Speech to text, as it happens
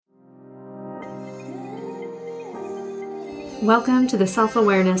Welcome to the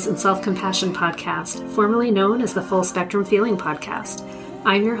Self-Awareness and Self-Compassion Podcast, formerly known as the Full Spectrum Feeling Podcast.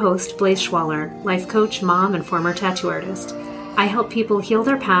 I'm your host, Blaise Schwaller, life coach, mom, and former tattoo artist. I help people heal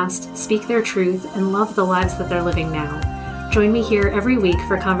their past, speak their truth, and love the lives that they're living now. Join me here every week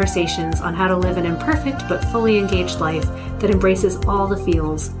for conversations on how to live an imperfect but fully engaged life that embraces all the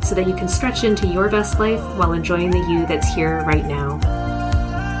feels so that you can stretch into your best life while enjoying the you that's here right now.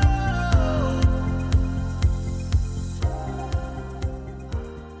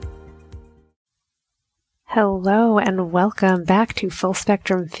 Hello and welcome back to Full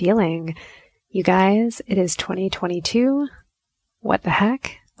Spectrum Feeling. You guys, it is 2022. What the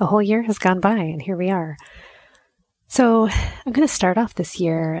heck? A whole year has gone by and here we are. So I'm going to start off this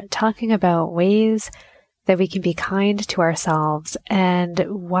year talking about ways that we can be kind to ourselves and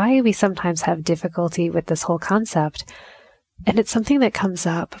why we sometimes have difficulty with this whole concept. And it's something that comes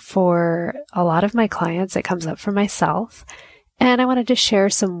up for a lot of my clients. It comes up for myself. And I wanted to share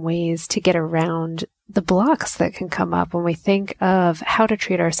some ways to get around the blocks that can come up when we think of how to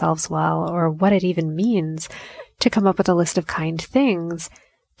treat ourselves well or what it even means to come up with a list of kind things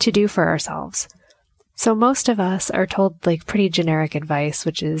to do for ourselves. So most of us are told like pretty generic advice,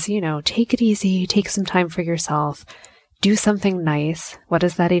 which is, take it easy, take some time for yourself, do something nice. What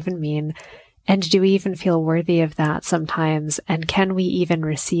does that even mean? And do we even feel worthy of that sometimes? And can we even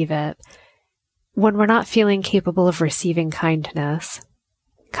receive it? When we're not feeling capable of receiving kindness,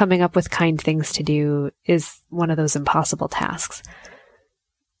 coming up with kind things to do is one of those impossible tasks.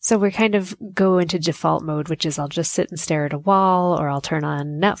 So we kind of go into default mode, which is I'll just sit and stare at a wall, or I'll turn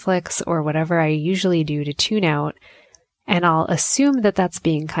on Netflix or whatever I usually do to tune out, and I'll assume that that's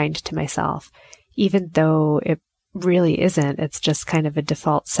being kind to myself, even though it really isn't. It's just kind of a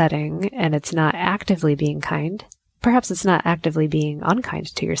default setting, and it's not actively being kind. Perhaps it's not actively being unkind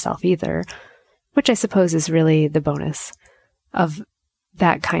to yourself either, which I suppose is really the bonus of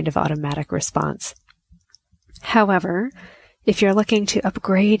that kind of automatic response. However, if you're looking to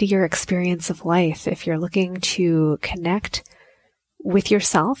upgrade your experience of life, if you're looking to connect with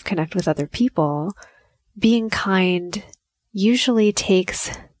yourself, connect with other people, being kind usually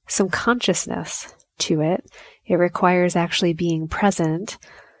takes some consciousness to it. It requires actually being present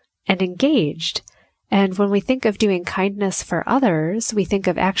and engaged. And when we think of doing kindness for others, we think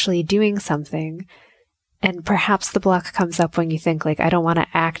of actually doing something. And perhaps the block comes up when you think I don't want to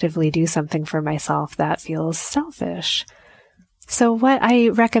actively do something for myself. That feels selfish. So what I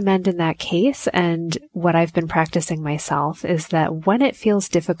recommend in that case, and what I've been practicing myself, is that when it feels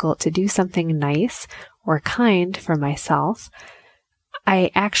difficult to do something nice or kind for myself, I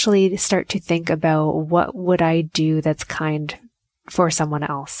actually start to think about what would I do that's kind for someone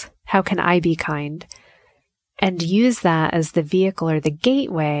else? How can I be kind? And use that as the vehicle or the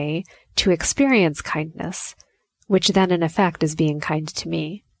gateway to experience kindness, which then in effect is being kind to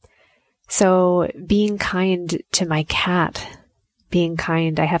me. So being kind to my cat, being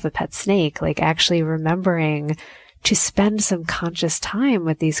kind, I have a pet snake, actually remembering to spend some conscious time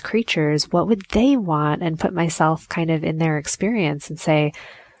with these creatures. What would they want? And put myself kind of in their experience and say,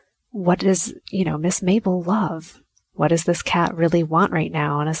 what does, Miss Mabel love? What does this cat really want right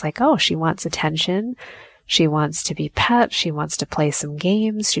now? And it's she wants attention. She wants to be pet. She wants to play some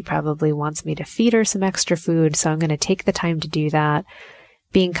games. She probably wants me to feed her some extra food. So I'm going to take the time to do that.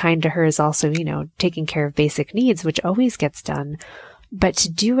 Being kind to her is also, taking care of basic needs, which always gets done. But to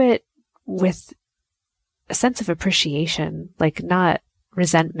do it with a sense of appreciation, not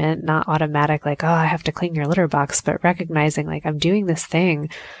resentment, not automatic, I have to clean your litter box, but recognizing I'm doing this thing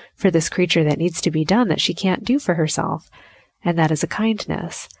for this creature that needs to be done that she can't do for herself. And that is a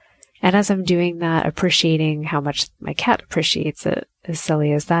kindness. And as I'm doing that, appreciating how much my cat appreciates it, as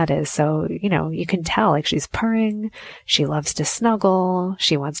silly as that is. So, you can tell, she's purring, she loves to snuggle,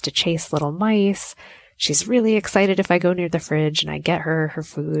 she wants to chase little mice, she's really excited if I go near the fridge and I get her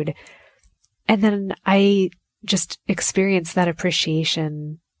food. And then I just experience that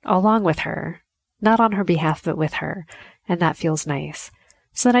appreciation along with her, not on her behalf, but with her. And that feels nice.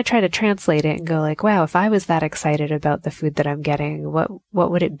 So then I try to translate it and go wow, if I was that excited about the food that I'm getting, what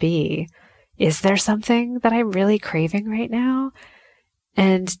would it be? Is there something that I'm really craving right now?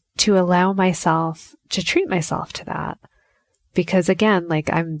 And to allow myself to treat myself to that. Because again,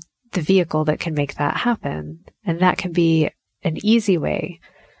 I'm the vehicle that can make that happen. And that can be an easy way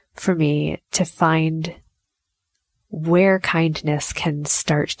for me to find where kindness can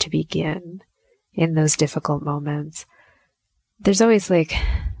start to begin in those difficult moments. There's always the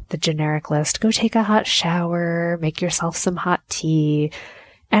generic list, go take a hot shower, make yourself some hot tea.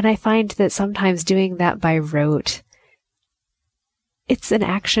 And I find that sometimes doing that by rote, it's an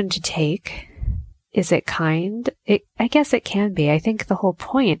action to take, Is it kind? I guess it can be. I think the whole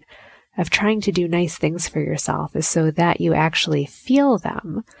point of trying to do nice things for yourself is so that you actually feel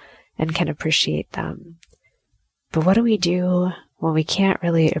them and can appreciate them. But what do we do when we can't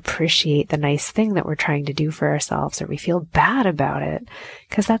really appreciate the nice thing that we're trying to do for ourselves, or we feel bad about it?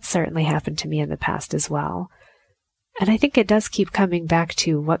 Because that's certainly happened to me in the past as well. And I think it does keep coming back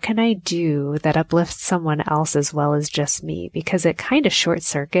to, what can I do that uplifts someone else as well as just me? Because it kind of short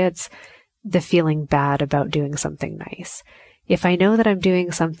circuits the feeling bad about doing something nice. If I know that I'm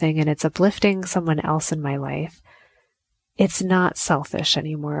doing something and it's uplifting someone else in my life, it's not selfish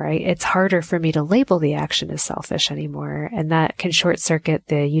anymore. It's harder for me to label the action as selfish anymore. And that can short circuit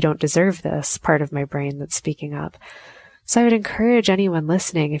the "you don't deserve this" part of my brain that's speaking up. So I would encourage anyone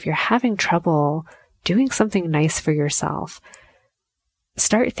listening, if you're having trouble doing something nice for yourself,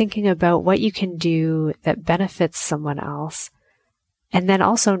 start thinking about what you can do that benefits someone else. And then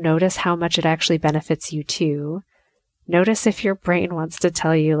also notice how much it actually benefits you too. Notice if your brain wants to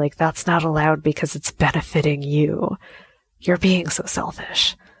tell you, like, that's not allowed because it's benefiting you. You're being so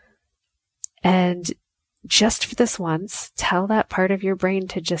selfish. And just for this once, tell that part of your brain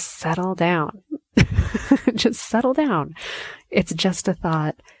to just settle down. Just settle down. It's just a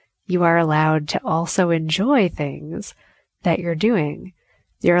thought. You are allowed to also enjoy things that you're doing.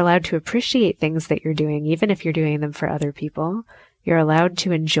 You're allowed to appreciate things that you're doing, even if you're doing them for other people. You're allowed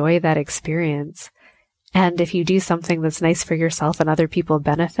to enjoy that experience. And if you do something that's nice for yourself and other people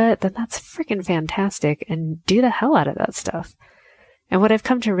benefit, then that's freaking fantastic, and do the hell out of that stuff. And what I've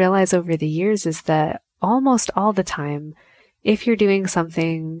come to realize over the years is that almost all the time, if you're doing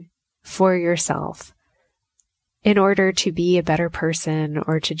something for yourself in order to be a better person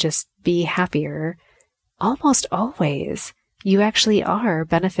or to just be happier, almost always you actually are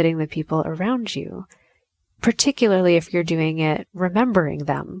benefiting the people around you, particularly if you're doing it remembering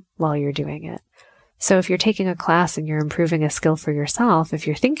them while you're doing it. So if you're taking a class and you're improving a skill for yourself, if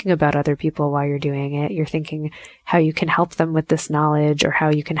you're thinking about other people while you're doing it, you're thinking how you can help them with this knowledge, or how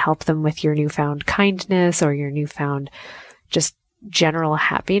you can help them with your newfound kindness or your newfound just general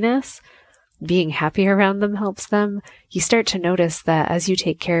happiness, being happy around them helps them. You start to notice that as you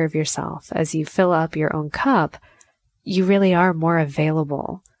take care of yourself, as you fill up your own cup, you really are more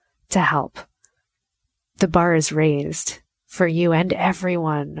available to help. The bar is raised for you and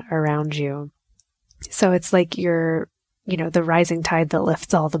everyone around you. So it's like you're, the rising tide that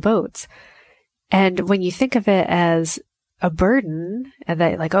lifts all the boats. And when you think of it as a burden, and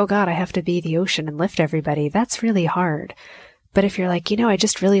that, like, oh God, I have to be the ocean and lift everybody, that's really hard. But if you're like, I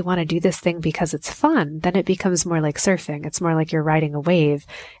just really want to do this thing because it's fun, then it becomes more like surfing. It's more like you're riding a wave.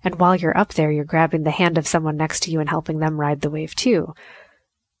 And while you're up there, you're grabbing the hand of someone next to you and helping them ride the wave too.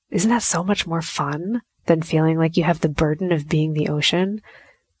 Isn't that so much more fun than feeling like you have the burden of being the ocean?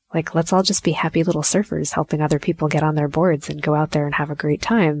 Like, let's all just be happy little surfers helping other people get on their boards and go out there and have a great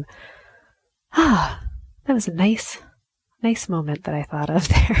time. That was a nice moment that I thought of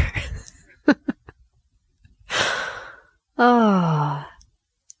there.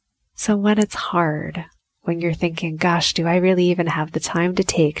 So when it's hard, when you're thinking, gosh, do I really even have the time to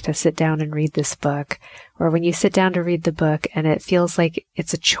take to sit down and read this book? Or when you sit down to read the book and it feels like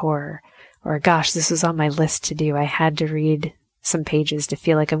it's a chore, or gosh, this was on my list to do, I had to read some pages to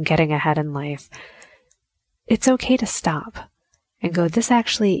feel like I'm getting ahead in life. It's okay to stop and go, this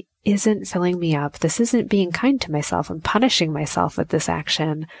actually isn't filling me up. This isn't being kind to myself. I'm punishing myself with this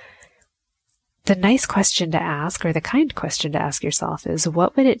action. The nice question to ask, or the kind question to ask yourself, is,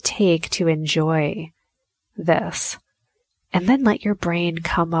 what would it take to enjoy this? And then let your brain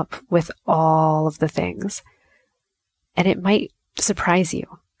come up with all of the things. And it might surprise you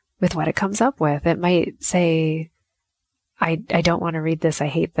with what it comes up with. It might say, I don't want to read this. I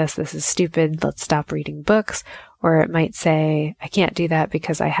hate this. This is stupid. Let's stop reading books. Or it might say, I can't do that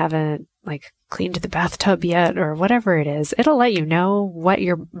because I haven't cleaned the bathtub yet, or whatever it is. It'll let you know what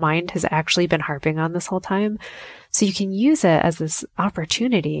your mind has actually been harping on this whole time. So you can use it as this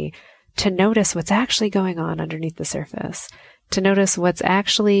opportunity to notice what's actually going on underneath the surface, to notice what's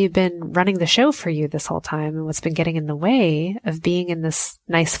actually been running the show for you this whole time, and what's been getting in the way of being in this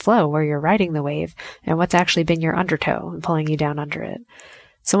nice flow where you're riding the wave, and what's actually been your undertow and pulling you down under it.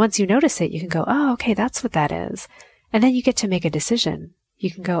 So once you notice it, you can go, oh, okay, that's what that is. And then you get to make a decision.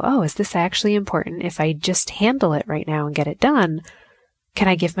 You can go, oh, is this actually important? If I just handle it right now and get it done, can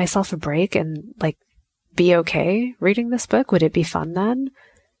I give myself a break and be okay reading this book? Would it be fun then?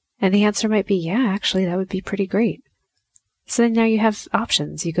 And the answer might be, yeah, actually, that would be pretty great. So then now you have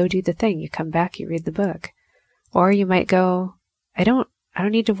options. You go do the thing. You come back, you read the book. Or you might go, I don't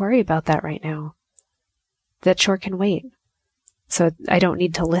need to worry about that right now. That chore can wait. So I don't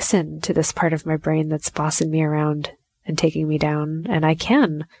need to listen to this part of my brain that's bossing me around and taking me down. And I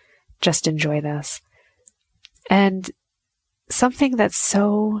can just enjoy this. And something that's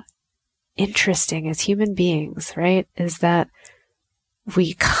so interesting as human beings, right, is that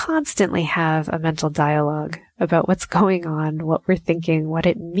we constantly have a mental dialogue about what's going on, what we're thinking, what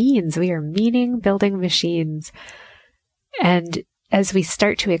it means. We are meaning building machines. And as we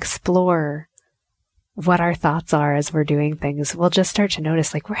start to explore what our thoughts are as we're doing things, we'll just start to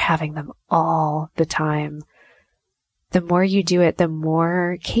notice like we're having them all the time. The more you do it, the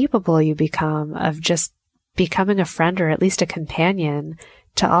more capable you become of just becoming a friend or at least a companion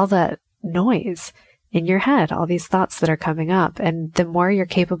to all that noise in your head, all these thoughts that are coming up. And the more you're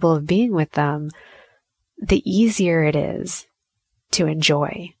capable of being with them, the easier it is to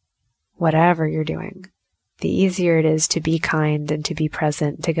enjoy whatever you're doing. The easier it is to be kind and to be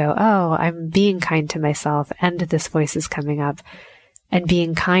present, to go, oh, I'm being kind to myself and this voice is coming up. And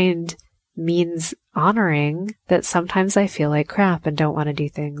being kind means honoring that sometimes I feel like crap and don't want to do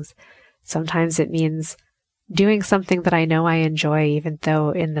things. Sometimes it means doing something that I know I enjoy, even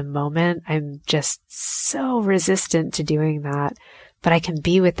though in the moment I'm just so resistant to doing that, but I can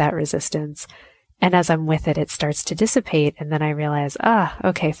be with that resistance. And as I'm with it, it starts to dissipate. And then I realize,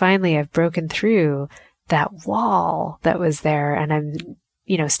 okay, finally I've broken through that wall that was there and I'm,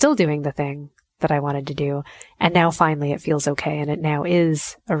 still doing the thing that I wanted to do. And now finally it feels okay. And it now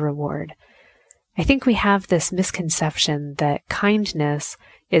is a reward. I think we have this misconception that kindness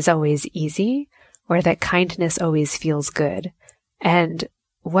is always easy, or that kindness always feels good. And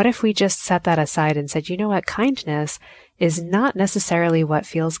what if we just set that aside and said, you know what? Kindness is not necessarily what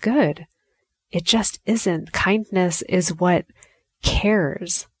feels good. It just isn't. Kindness is what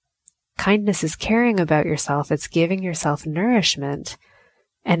cares. Kindness is caring about yourself. It's giving yourself nourishment.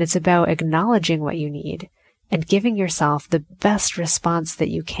 And it's about acknowledging what you need and giving yourself the best response that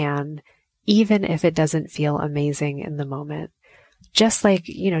you can, even if it doesn't feel amazing in the moment. Just like,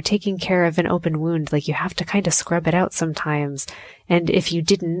 taking care of an open wound, like you have to kind of scrub it out sometimes. And if you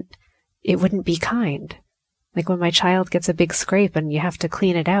didn't, it wouldn't be kind. Like when my child gets a big scrape and you have to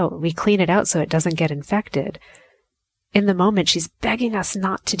clean it out, we clean it out so it doesn't get infected. In the moment, she's begging us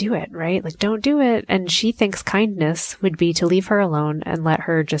not to do it, right? Like, don't do it. And she thinks kindness would be to leave her alone and let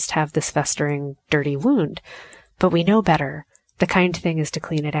her just have this festering, dirty wound. But we know better. The kind thing is to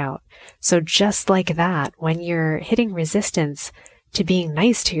clean it out. So just like that, when you're hitting resistance to being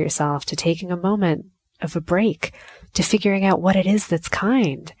nice to yourself, to taking a moment of a break, to figuring out what it is that's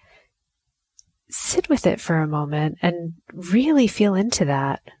kind, sit with it for a moment and really feel into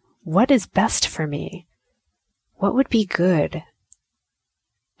that. What is best for me? What would be good?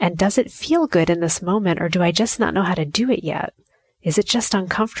 And does it feel good in this moment, or do I just not know how to do it yet? Is it just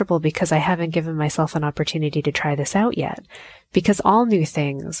uncomfortable because I haven't given myself an opportunity to try this out yet? Because all new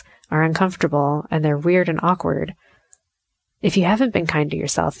things are uncomfortable and they're weird and awkward. If you haven't been kind to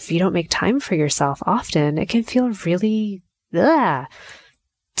yourself, if you don't make time for yourself often, it can feel really to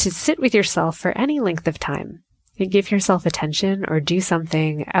sit with yourself for any length of time and give yourself attention or do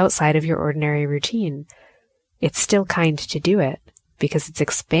something outside of your ordinary routine. It's still kind to do it because it's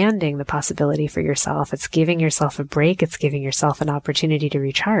expanding the possibility for yourself. It's giving yourself a break. It's giving yourself an opportunity to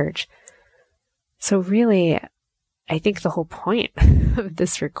recharge. So really, I think the whole point of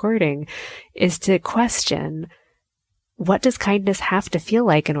this recording is to question, what does kindness have to feel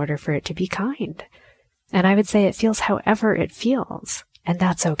like in order for it to be kind? And I would say it feels however it feels, and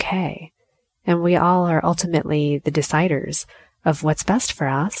that's okay. And we all are ultimately the deciders of what's best for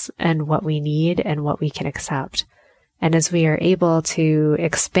us and what we need and what we can accept. And as we are able to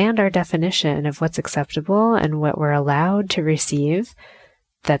expand our definition of what's acceptable and what we're allowed to receive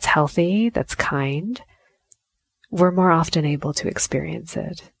that's healthy, that's kind, we're more often able to experience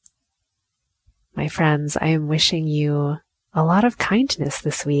it. My friends, I am wishing you a lot of kindness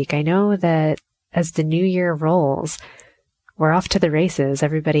this week. I know that as the new year rolls, we're off to the races.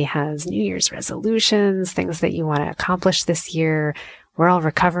 Everybody has New Year's resolutions, things that you want to accomplish this year. We're all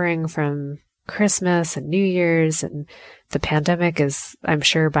recovering from Christmas and New Year's, and the pandemic is, I'm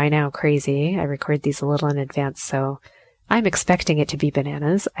sure by now, crazy. I record these a little in advance, so I'm expecting it to be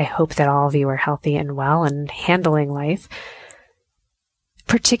bananas. I hope that all of you are healthy and well and handling life,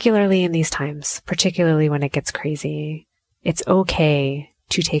 particularly in these times, particularly when it gets crazy. It's okay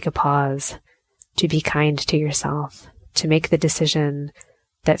to take a pause, to be kind to yourself, to make the decision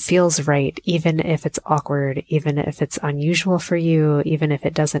that feels right, even if it's awkward, even if it's unusual for you, even if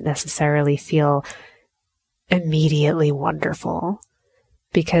it doesn't necessarily feel immediately wonderful.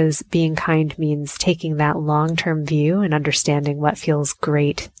 Because being kind means taking that long-term view and understanding what feels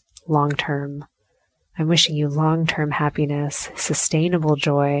great long-term. I'm wishing you long-term happiness, sustainable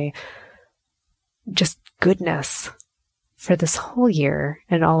joy, just goodness for this whole year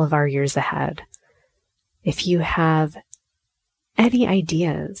and all of our years ahead. If you have any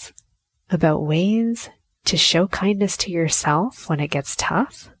ideas about ways to show kindness to yourself when it gets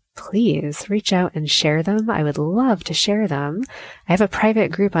tough, please reach out and share them. I would love to share them. I have a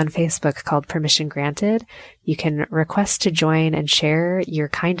private group on Facebook called Permission Granted. You can request to join and share your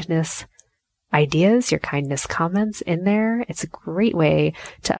kindness ideas, your kindness comments in there. It's a great way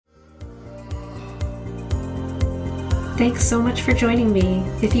to... Thanks so much for joining me.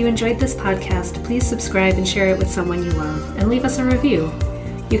 If you enjoyed this podcast, please subscribe and share it with someone you love, and leave us a review.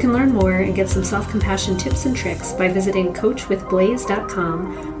 You can learn more and get some self-compassion tips and tricks by visiting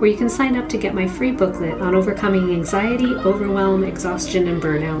coachwithblaze.com, where you can sign up to get my free booklet on overcoming anxiety, overwhelm, exhaustion, and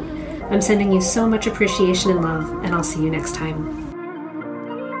burnout. I'm sending you so much appreciation and love, and I'll see you next time.